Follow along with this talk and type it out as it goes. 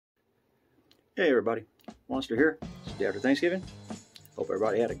Hey everybody, Monster here. It's the day after Thanksgiving. Hope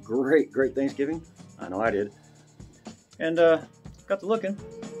everybody had a great Thanksgiving. I know I did. And got to looking,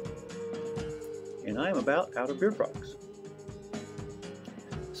 and I am about out of beard products.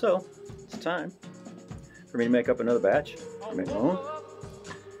 So it's time for me to make up another batch. I make my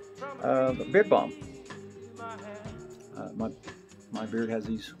own Beard Balm. My beard has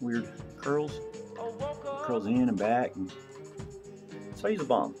these weird curls. It curls in and back, and so I use a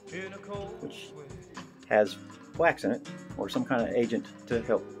balm, which has wax in it, or some kind of agent to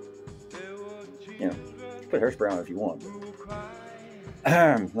help. You know, put hairspray on it if you want.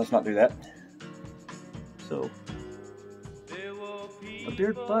 Let's not do that. So, a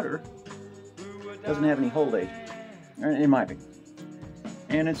beard butter doesn't have any hold agent, in my opinion,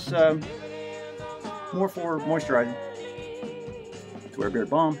 and it's more for moisturizing. To where Beard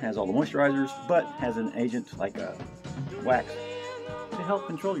Balm has all the moisturizers, but has an agent like a wax to help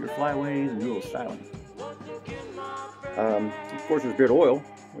control your flyaways and do a little styling. Of course, there's beard oil,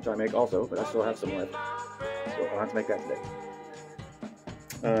 which I make also, but I still have some left, so I'll have to make that today.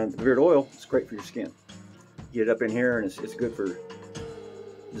 The beard oil is great for your skin. Get it up in here, and it's good for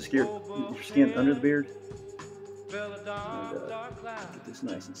the skin, your skin under the beard. And, get this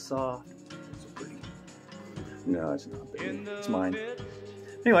nice and soft. So pretty. No, it's not, baby. It's mine.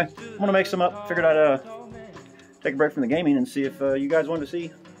 Anyway, I'm gonna make some up. Figured I'd take a break from the gaming and see if you guys wanted to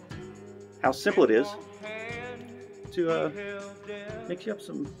see how simple it is to mix you up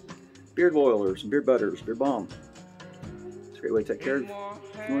some beard oil or some beard butters, beard balm. It's a great way to take care of if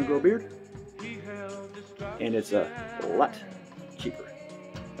you want to grow a beard, and it's a lot cheaper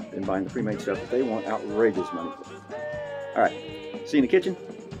than buying the pre-made stuff that they want outrageous money for. All right, see you in the kitchen,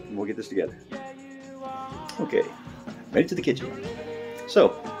 and we'll get this together. Okay, made it to the kitchen.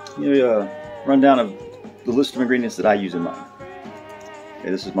 So, rundown of the list of ingredients that I use in mine. Okay,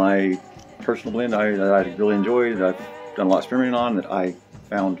 this is my personal blend that I really enjoy, that I've done a lot of experimenting on, that I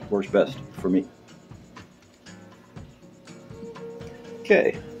found works best for me.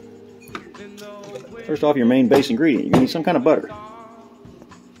 Okay, first off, your main base ingredient, you need some kind of butter.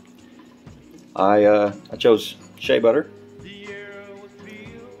 I chose Shea Butter.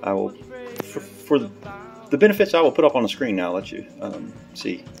 I will, for the benefits, I will put up on the screen now. I'll let you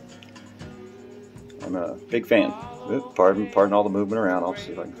see. I'm a big fan. Oops, pardon all the movement around. I'll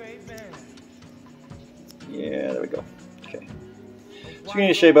see if I can. Yeah, there we go. Okay. So you need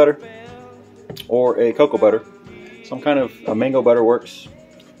a shea butter or a cocoa butter. Some kind of a mango butter works.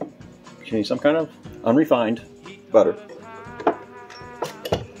 You need some kind of unrefined butter.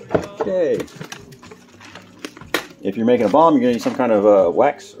 Okay. If you're making a balm, you're going to need some kind of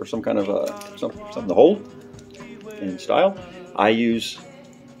wax or some kind of something to hold in style. I use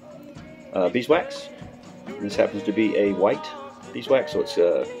Beeswax. This happens to be a white beeswax, so it's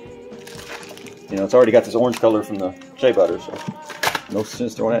it's already got this orange color from the shea butter, so no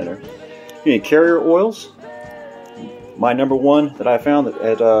sense throwing that in there. You need carrier oils. My number one that I found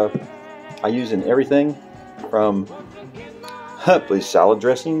that I use in everything from salad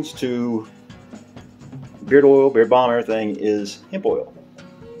dressings to beard oil, beard balm, everything is hemp oil.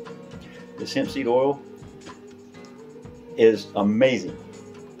 This hemp seed oil is amazing.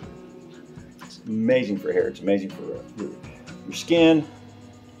 It's amazing for hair. It's amazing for your skin.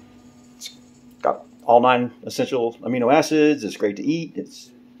 It's got all 9 essential amino acids. It's great to eat.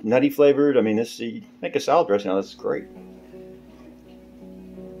 It's nutty flavored. I mean, you make a salad dressing now. That's great.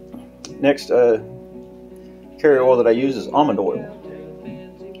 Next, carrier oil that I use is almond oil,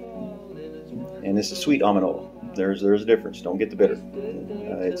 and this is sweet almond oil. There's a difference. Don't get the bitter.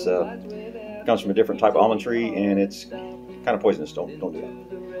 It comes from a different type of almond tree, and it's kind of poisonous. Don't do that.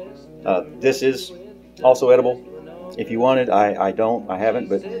 This is also edible. If you want it, I haven't,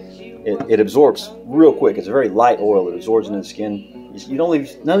 but it absorbs real quick. It's a very light oil. It absorbs into the skin.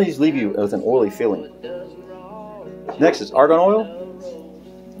 None of these leave you with an oily feeling. Next is argan oil.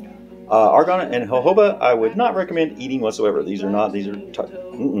 Argan and jojoba, I would not recommend eating whatsoever. These are nope. These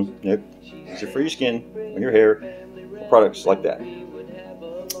are for your skin and your hair, products like that.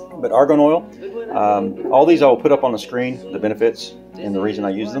 But argan oil, all these I will put up on the screen, the benefits and the reason I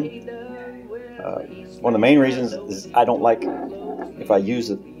use them. One of the main reasons is I don't like, if I use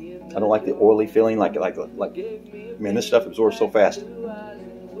it, I don't like the oily feeling, like man, this stuff absorbs so fast.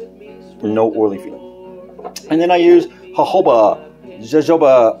 No oily feeling. And then I use jojoba.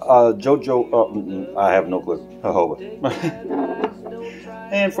 I have no clue. Jojoba.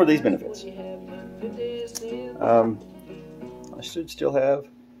 And for these benefits, I should still have,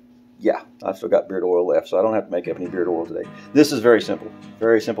 I've still got beard oil left, so I don't have to make up any beard oil today. This is very simple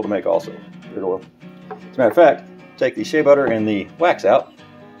to make also, beard oil. As a matter of fact, take the shea butter and the wax out,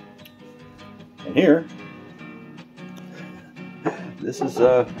 And here, this is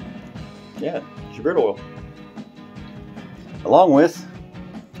yeah, Shea Butter oil, along with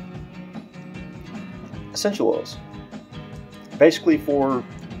essential oils, basically for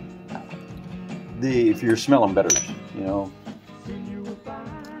if you're smelling better, you know,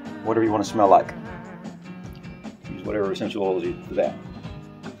 whatever you want to smell like. Use whatever essential oils you for that.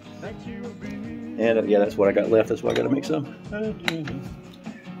 And yeah, that's what I got left. That's why I got to make some.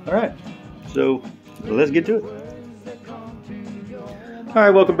 All right, so let's get to it. All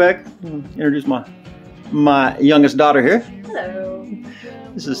right, welcome back. Introduce my youngest daughter here. Hello.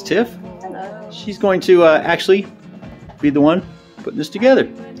 This is Tiff. Hello. She's going to actually be the one putting this together.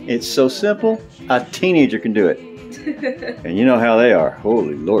 It's so simple, a teenager can do it. And you know how they are.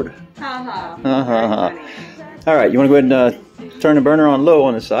 Holy Lord. Ha All right, you want to go ahead and turn the burner on low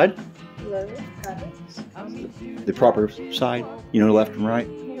on this side. Low. Got it. The proper side. You know, left and right.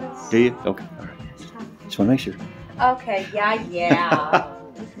 Yes. Do you? Okay. All right. Just want to make sure. Okay. Yeah.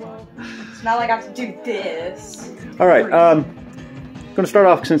 It's not like I have to do this. All right. I'm going to start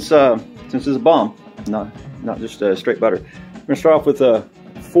off since this is a balm, not just straight butter. I'm going to start off with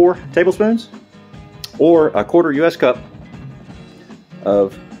 4 tablespoons or a quarter U.S. cup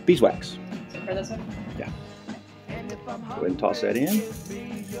of beeswax. So for this one? Yeah. Go ahead and toss that in.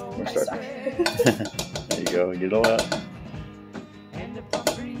 We're start. There you go. Get it all out. There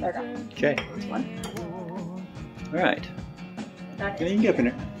we go. Okay. This one. All right. Got You it. can get up in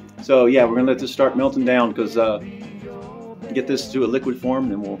there. So yeah, we're gonna let this start melting down because get this to a liquid form,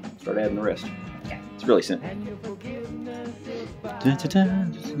 then we'll start adding the rest. Okay. It's really simple. Actually, you can turn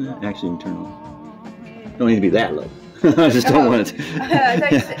it on. Don't need to be that low. I just don't want it. I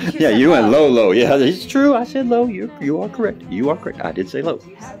thought you said Yeah, you went low. Yeah, it's true. I said low. You are correct. You are correct. I did say low.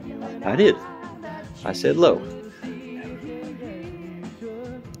 I did. I said low.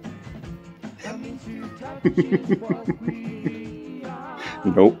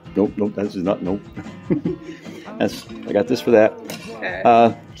 Nope. This is not nope. I got this for that. Okay.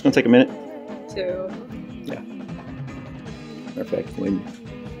 It's gonna take a minute. 2. Yeah. Perfect.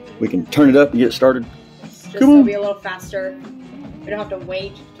 We can turn it up and get it started. Just Come on. to be a little faster. We don't have to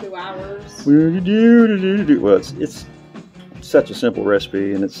wait 2 hours. Well, it's such a simple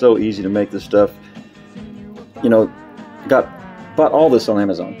recipe, and it's so easy to make this stuff. You know, bought all this on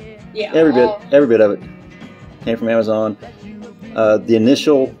Amazon. Yeah. Every bit of it came from Amazon. The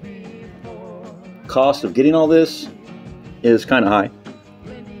initial cost of getting all this is kind of high.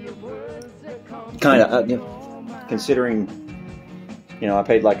 Kind of, considering, you know, I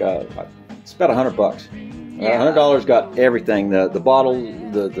paid like it's about $100. Yeah. $100 got everything: the bottle,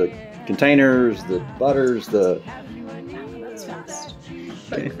 the containers, the butters, the. That's fast.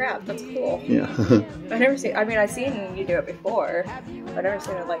 Okay. But crap, that's cool. Yeah. I've seen you do it before. I've never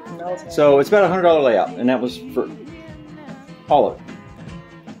seen it like melting. So it's about $100 layout, and that was for all of it.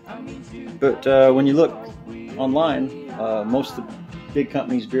 But when you look online, most of the big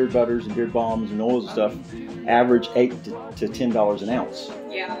companies, Beard Butters and Beard Balms and oils and stuff, average $8 to $10 an ounce.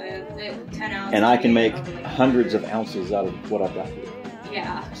 Yeah, 10 ounces. And I can make hundreds of ounces out of what I've got here.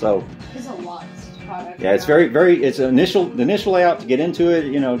 Yeah. So It's a lot of product. yeah, it's it's the initial layout to get into it,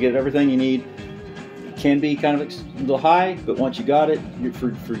 you know, get everything you need. It can be kind of a little high, but once you got it,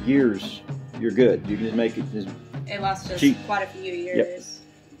 for years, you're good. You can just make it just It lasts us cheap. quite a few years. Yep.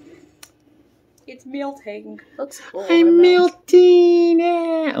 It's melting. Looks cool. I'm melting.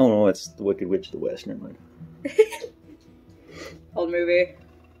 Oh no, it's the Wicked Witch of the West. Never mind. Old movie.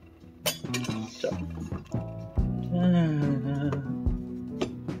 So.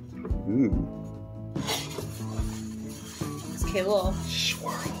 Ooh. It's cute little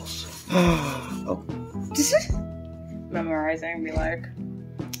Swirls. Oh. memorizing. Be like,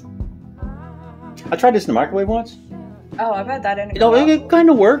 I tried this in the microwave once. oh, I've had that in. You know, it kind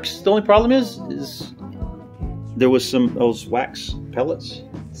of works. The only problem is there was those wax pellets.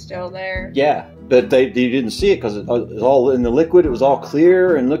 Still there. Yeah, but you didn't see it because it was all in the liquid. It was all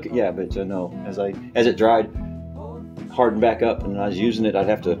clear and look. Yeah, but no, as it dried, hardened back up, and I was using it, I'd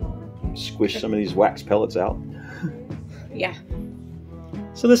have to squish some of these wax pellets out. Yeah.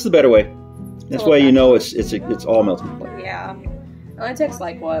 So this is the better way. This way you know it's all melting in place. Yeah. It only takes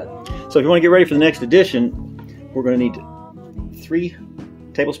like what? So if you want to get ready for the next edition, we're going to need 3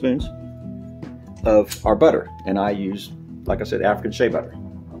 tablespoons of our butter, and I use, like I said, African shea butter.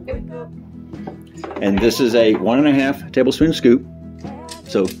 And this is a 1.5 tablespoon scoop.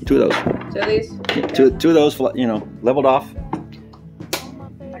 So 2 of those. 2 of these? Yeah, two of those, you know, leveled off.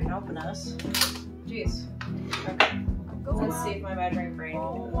 I can open this. Jeez. Okay. Let's see if my measuring brain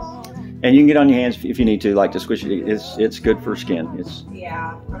can do this. And you can get on your hands if you need to, like to squish it. It's good for skin.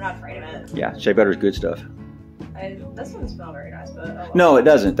 Yeah, I'm not afraid of it. Yeah, Shea Butter is good stuff. It doesn't smell very nice, but oh well. No, it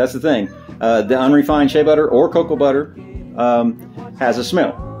doesn't. That's the thing. The unrefined shea butter or cocoa butter has a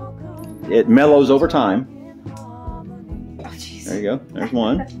smell. It mellows over time. Oh, there you go. There's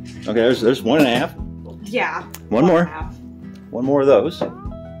one. Okay, there's 1.5. Yeah. One more. One more of those.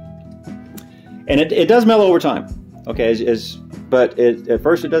 And it does mellow over time. Okay, but at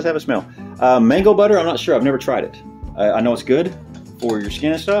first it does have a smell. Mango butter, I'm not sure. I've never tried it. I know it's good for your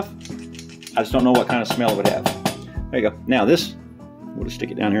skin and stuff. I just don't know what kind of smell it would have. There you go. Now this, we'll just stick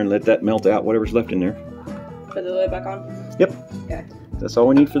it down here and let that melt out, whatever's left in there. Put the lid back on? Yep. Okay. That's all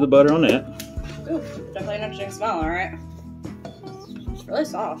we need for the butter on that. Ooh, definitely an interesting smell, alright. It's really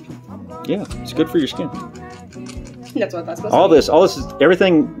soft. Yeah, it's good for your skin. That's what that's supposed All to be. this is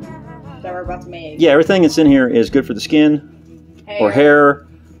everything. That we're about to make. Yeah, everything that's in here is good for the skin or hair.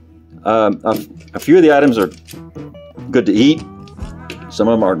 A few of the items are good to eat. Some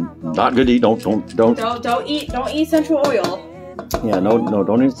of them are not good to eat. Don't eat essential oil. Yeah, no,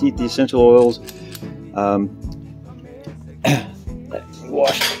 don't eat the essential oils.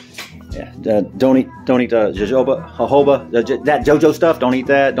 Wash. Yeah, don't eat jojoba, jojoba, that JoJo stuff. Don't eat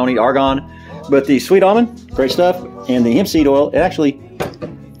that. Don't eat argan. But the sweet almond, great stuff, and the hemp seed oil, it actually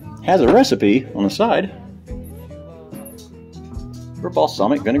has a recipe on the side for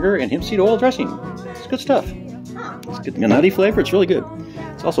balsamic vinegar and hemp seed oil dressing. It's good stuff. It's good, a nutty flavor. It's really good.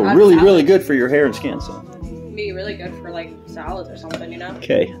 It's also really good for your hair and skin. So be really good for like salads or something, you know.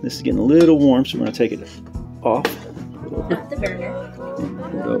 Okay, this is getting a little warm, so we're gonna take it off. The burner.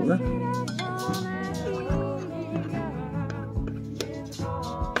 Put it over.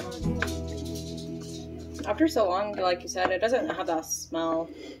 After so long, like you said, it doesn't have that smell.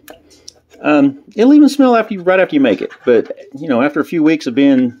 It'll even smell right after you make it, but you know, after a few weeks of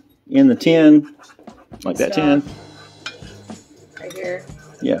being in the tin, like that tin, right here.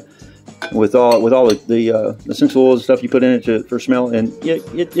 Yeah, with all the essential oils and stuff you put in it for smell, and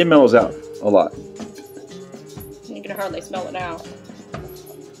it mellows out a lot. You can hardly smell it now.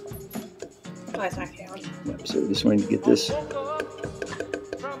 Oh, it's not down. Yep, so we just want to get this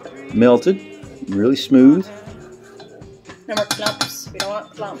melted, really smooth. No more clumps. We don't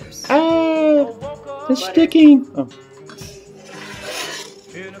want clumps. Oh, it's sticking. Oh.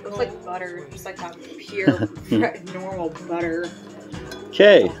 It looks like butter, just like that pure, normal butter.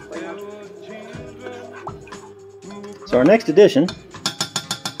 Okay. So our next addition.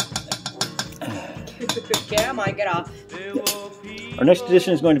 Get off. Our next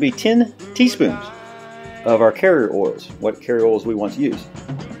addition is going to be 10 teaspoons of our carrier oils. What carrier oils we want to use.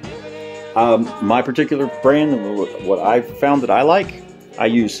 My particular brand, what I've found that I like, I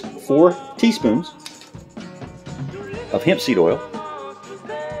use 4 teaspoons of hemp seed oil.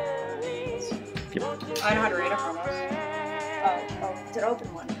 Yep. I know how to read it from us. Oh, did I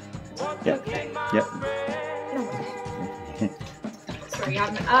open one? Yep. Yep. Sorry,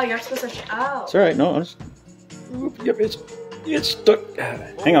 you're supposed to. Oh. It's all right. No, yep, it's stuck.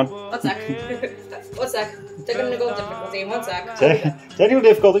 Hang on. 1 sec. 1 sec. Technical difficulty. 1 sec. Technical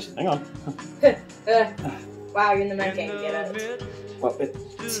difficulties. Hang on. Wow, you're in the med game. Get it. Well,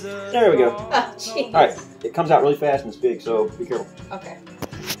 there we go. Oh, jeez. All right. It comes out really fast and it's big, so be careful. Okay.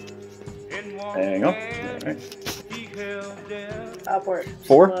 Hang on. All right. Upward.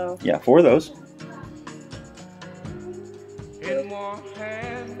 4? Slow. Yeah, 4 of those. Ooh. And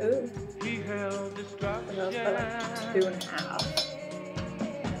those are like 2.5.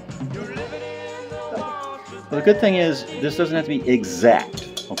 Well, the good thing is, this doesn't have to be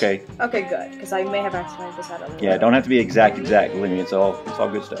exact, okay? Okay, good, because I may have accidentally decided. Yeah, don't have to be exact. Believe me, it's all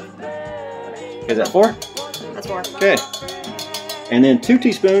good stuff. Is that 4? That's 4. Okay. And then 2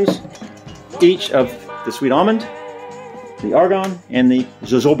 teaspoons each of the sweet almond, the argan, and the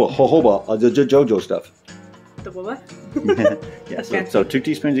jojoba, the JoJo stuff. The what? Yeah, so 2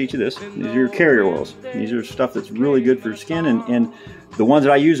 teaspoons each of this. These are your carrier oils. These are stuff that's really good for your skin, and the ones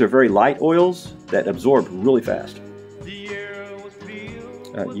that I use are very light oils that absorb really fast. You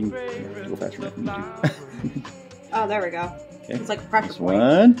go faster than me too. Oh, there we go. Okay. It's like a pressure point.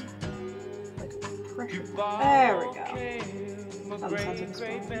 1. Like a pressure point. There we go.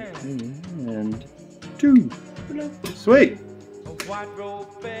 And 2. Sweet.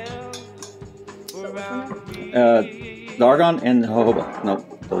 The argan and the jojoba. No,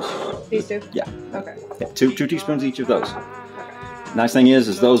 those. These 2? Yeah. Okay. Yeah, 2 teaspoons each of those. Okay. Nice thing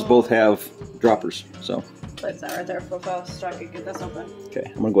is those both have droppers. So. Place that right there for fast so I could get this open.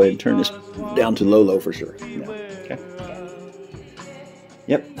 Okay, I'm gonna go ahead and turn this down to low for sure. Yeah. Okay.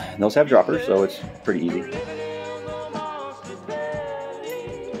 Yep, those have droppers, so it's pretty easy.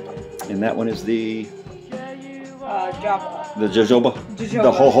 And that one is the Java. the jojoba, the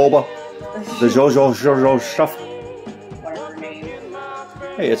jojoba, the jojo stuff. Whatever name.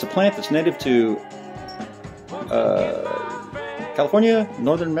 Hey, it's a plant that's native to California,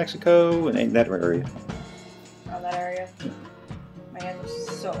 northern Mexico, and in that area. Oh, that area. My hands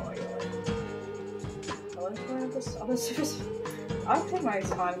are so oily. I'll take my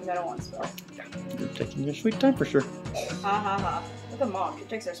time because I don't want to spill. You're taking your sweet time for sure. Ha ha ha. Look at Mom. She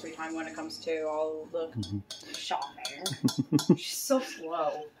takes her sweet time when it comes to all the shopping. She's so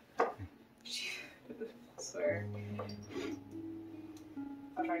slow. I swear.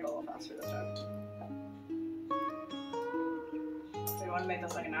 I'll try to go a little faster this time. So you want to make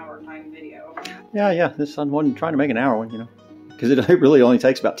this like an hour time video? Yeah. This I wasn't trying to make an hour one, you know, because it really only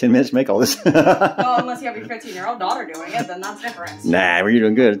takes about 10 minutes to make all this. Well, unless you have your 15-year-old daughter doing it, then that's different. Nah, you're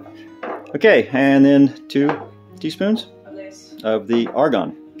doing good. Okay, and then 2 teaspoons of the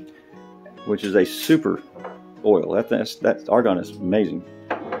argan, which is a super oil. That argan is amazing.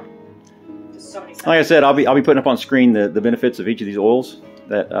 Like I said, I'll be putting up on screen the benefits of each of these oils,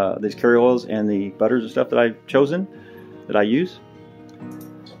 that these curry oils and the butters and stuff that I've chosen, that I use.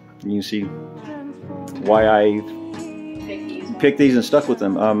 And you can see why I picked these and stuck with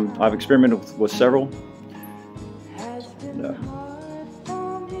them. I've experimented with several.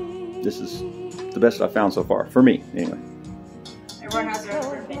 This is the best I've found so far, for me, anyway. Everyone has their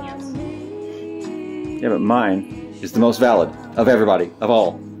own opinions. Yeah, but mine is the most valid of everybody, of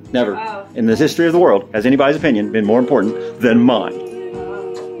all. Never, in the history of the world, has anybody's opinion been more important than mine.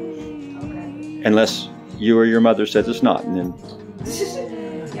 Okay. Unless you or your mother says it's not, and then...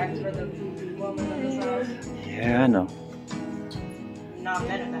 Yeah, because we're the woman in this house. Yeah, I know. Not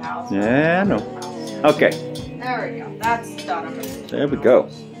men in the house. Yeah, I know. Okay. There we go. That's done. There we go.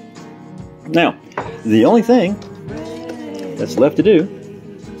 Now, the only thing that's left to do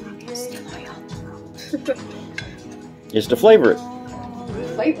is to flavor it.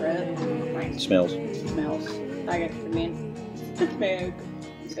 Flavor it? It smells. I get what you mean. Nutmeg.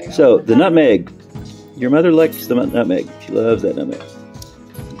 So, the nutmeg. Your mother likes the nutmeg. She loves that nutmeg.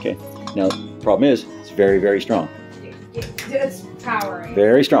 Okay. Now, the problem is, it's very, very strong. It's powering.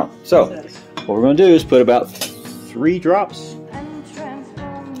 Very strong. So, what we're going to do is put about 3 drops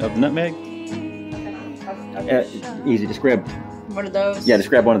of the nutmeg. Easy, just grab one of those? Yeah, just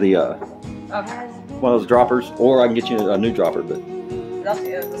grab one of the okay. One of those droppers, or I can get you a new dropper, but that's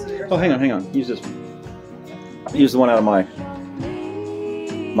it. This is yours. Oh, hang on. Use this one. Use the one out of my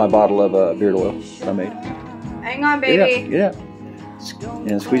bottle of beard oil that I made. Hang on, baby. Get it out.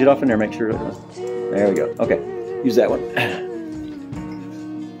 And squeeze it off in there, make sure there we go. Okay. Use that one.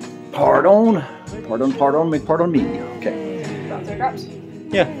 Pardon me. Okay. Drops or drops?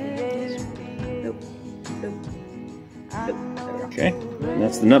 Yeah. Okay, and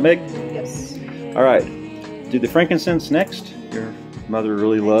that's the nutmeg? Yes. Alright, do the frankincense next. Your mother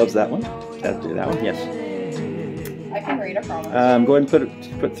really loves that one. Have to do that one, yes. I can read, I promise. Go ahead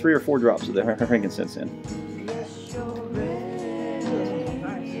and put 3 or 4 drops of the frankincense in.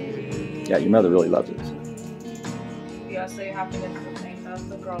 Yeah, your mother really loves it. Yeah, so you have to get the thing that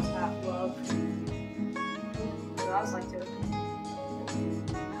the girls have love. I was like to.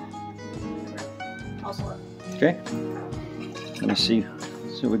 Also. Okay. Let me see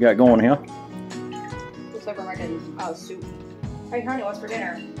what we got going here. Looks like we're making soup. Hey, honey, what's for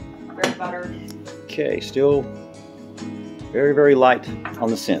dinner? Beard butter. Okay, still very, very light on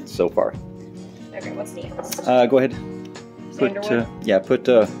the scent so far. Okay, what's next? Go ahead. Sandalwood? Put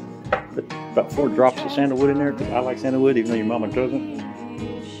about 4 drops of sandalwood in there, because I like sandalwood, even though your mama doesn't.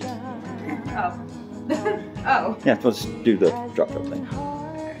 Oh. Oh. Yeah, let's do the drop thing.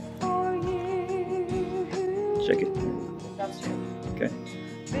 Shake it. That's true. Okay.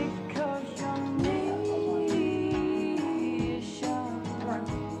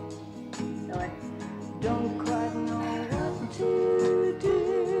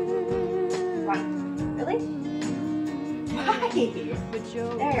 Really? Why?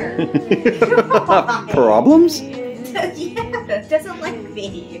 There. Problems? Yeah, it doesn't like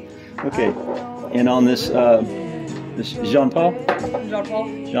me. Okay. And on this this Jean-Paul,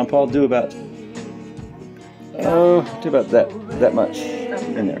 do about that much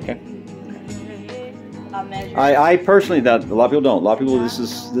in there, okay? I personally, that a lot of people don't. A lot of people, this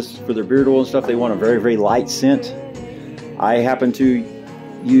is for their beard oil and stuff. They want a very, very light scent. I happen to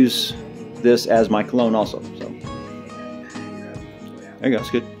use this as my cologne also. So there you go.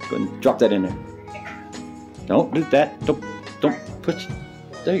 It's good. Go ahead and drop that in there. Don't do that. Don't put.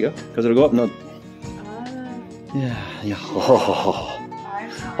 There you go. Because it'll go up. No. Yeah.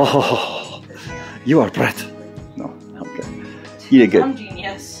 Oh. You are brat. No, okay. You did good. I'm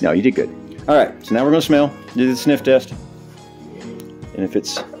genius. No, you did good. All right, so now we're gonna smell. Do the sniff test, and if it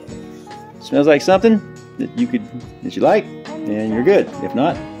smells like something that you like, then you're good. If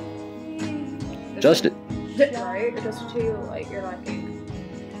not, adjust it. Right? Adjust it to like your liking.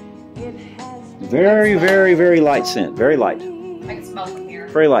 Very, very, very light scent. Very light. I can smell it from here.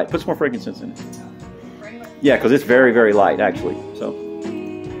 Very light. Put some more frankincense in it. Yeah, because it's very, very light actually. So.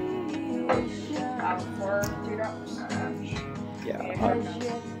 For 2 drops. Yeah.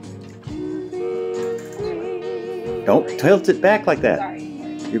 Don't tilt it back like that. Sorry.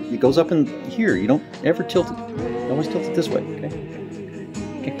 It goes up in here. You don't ever tilt it. You always tilt it this way. Okay.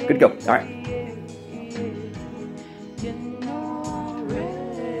 Okay. Good to go. All right.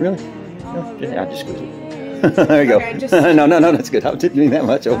 Really? No. Yeah, just squeeze it. There you go. Okay, just... no, that's good. I didn't mean that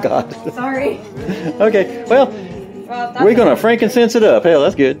much. Oh God. Sorry. Okay. Well, we're gonna frankincense it up. Hell,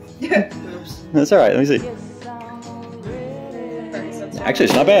 that's good. Oops. That's all right. Let me see. Actually,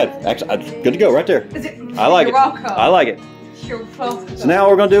 it's not bad. Actually, good to go right there. I like it. Welcome. I like it. You're welcome. So now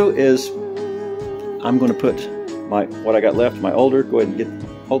what we're gonna do is I'm gonna put what I got left, my older. Go ahead and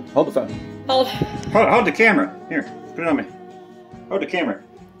hold the phone. Hold the camera. Here, put it on me. Hold the camera.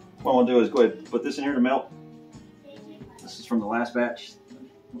 What I'm gonna do is go ahead and put this in here to melt. This is from the last batch.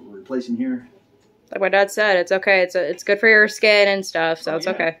 What we're replacing here. Like my dad said, it's okay. It's good for your skin and stuff, so it's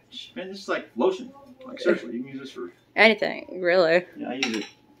yeah. okay. Man, this is like lotion. Like seriously, you can use this for anything, really. Yeah, I use it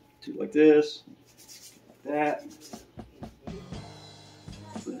to like this, like that.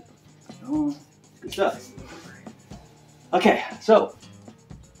 Oh, good stuff. Okay, so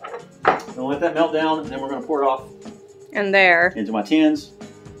I'm gonna let that melt down, and then we're gonna pour it off in there into my tins.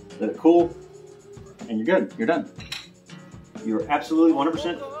 Let it cool, and you're good. You're done. You're absolutely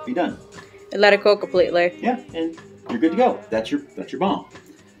 100% be done. and let it cool completely. Yeah, and you're good to go. That's your balm.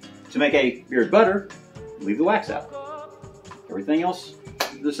 To make a beard butter, leave the wax out. Everything else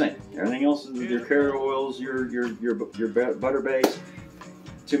is the same. Everything else is your carrot oils, your butter base.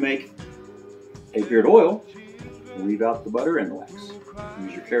 To make a beard oil, leave out the butter and the wax.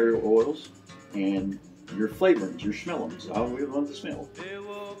 Use your carrot oils and your flavorings, your smellings, how we love the smell.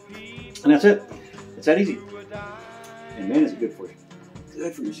 And that's it. It's that easy. And man, is it good for you.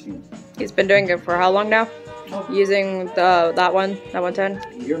 Good for your skin. He's been doing it for how long now? Using that 110?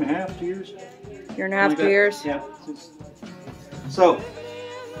 A year and a half, 2 years. Year and a half, 2 years? Yeah. So,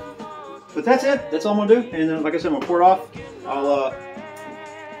 but that's it. That's all I'm gonna do. And then, like I said, I'm gonna pour it off. I'll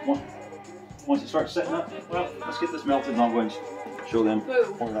once it starts setting up. Well, let's get this melted, and I'll go and show them.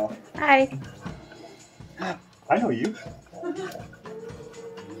 Pour it off. Hi. I know you.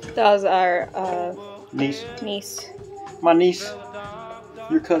 That was our Niece. My niece.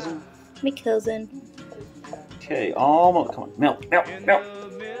 Your cousin. My cousin. Okay, almost. Come on, melt.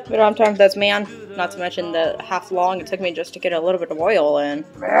 But sometimes that's man. Not to mention the half long it took me just to get a little bit of oil in.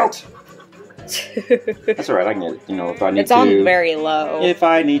 Melt. That's alright, I can edit, you know, if I need to. It's on very low. If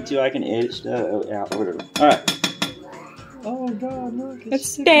I need to, I can edit stuff out, whatever. Alright. Oh God, look. It's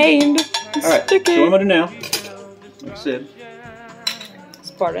stained. It's alright, so sticky. what I'm going to do now, like I said,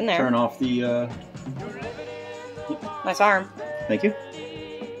 Just pour it in there. turn off the, Nice arm. Thank you.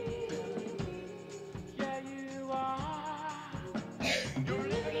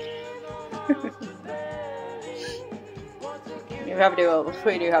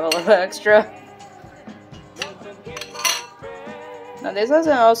 We do have a little extra. Now this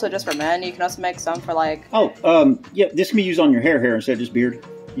isn't also just for men. You can also make some for like. Oh, yeah. This can be used on your hair instead of just beard.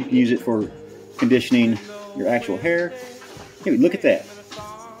 You can use it for conditioning your actual hair. Hey, look at that.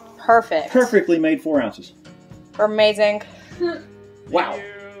 Perfect. Perfectly made 4 ounces. Amazing. Wow,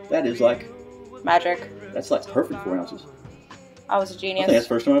 that is like magic. That's like perfect 4 ounces. I was a I genius. think that's the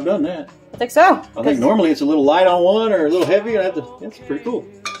first time I've done that. I think so. I think normally it's a little light on one or a little heavy. And that's pretty cool.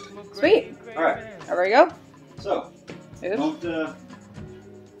 Sweet. All right. There we go. So, Oops. don't.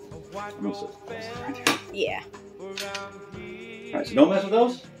 I'm gonna sit right there. Yeah. All right. So don't mess with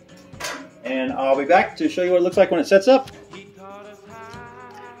those. And I'll be back to show you what it looks like when it sets up.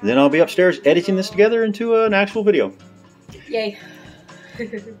 Then I'll be upstairs editing this together into an actual video. Yay.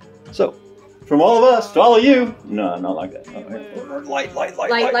 So, from all of us to all of you. No, not like that. Light. Light.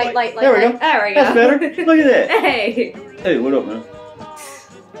 There we go. There we go. That's better. Look at that. Hey. Hey, what up, man?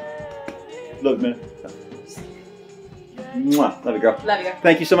 Look, man. Mwah. Love you, girl. Love you.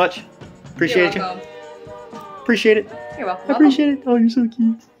 Thank you so much. Appreciate you. Appreciate it. You're welcome. I appreciate it. Oh, you're so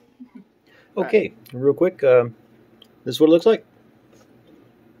cute. Okay, real quick. This is what it looks like.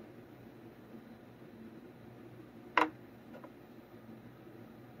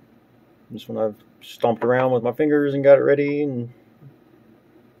 This one I've stomped around with my fingers and got it ready and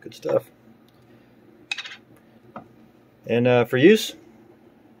good stuff. And for use,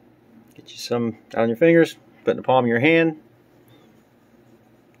 Get you some on your fingers, put in the palm of your hand,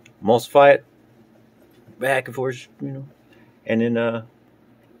 emulsify it back and forth, and then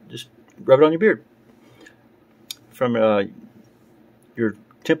just rub it on your beard from your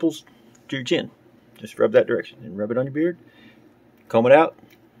temples to your chin. Just rub that direction and rub it on your beard. Comb it out,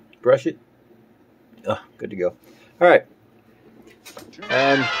 brush it. Oh, good to go. All right.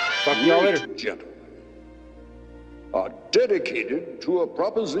 Talk to y'all later. Gentlemen are dedicated to a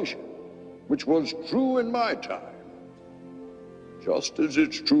proposition which was true in my time, just as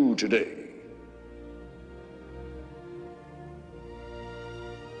it's true today.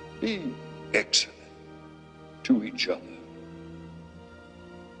 Be excellent to each other.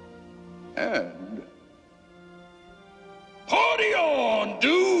 And party on,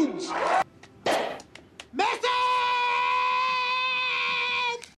 dudes!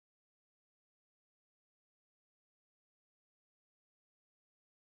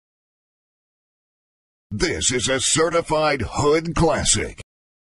 This is a certified hood classic.